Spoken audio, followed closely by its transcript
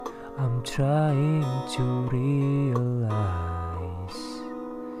trying to realize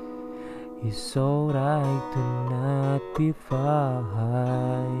it's alright to not be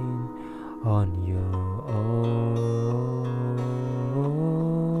fine on your own.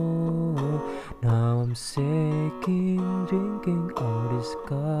 Now I'm shaking, drinking all this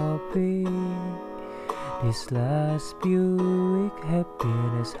coffee. This last few weeks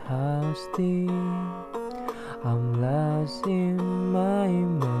happiness hosting. I'm lost in my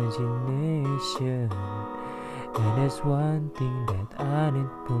imagination, and there's one thing that I need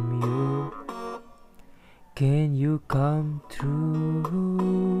from you. Can you come through?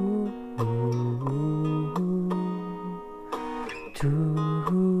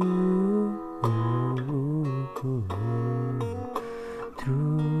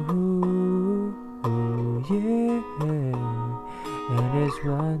 Yeah. And there's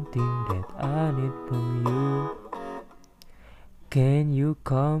one thing that I need from you. Can you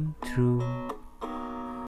come through?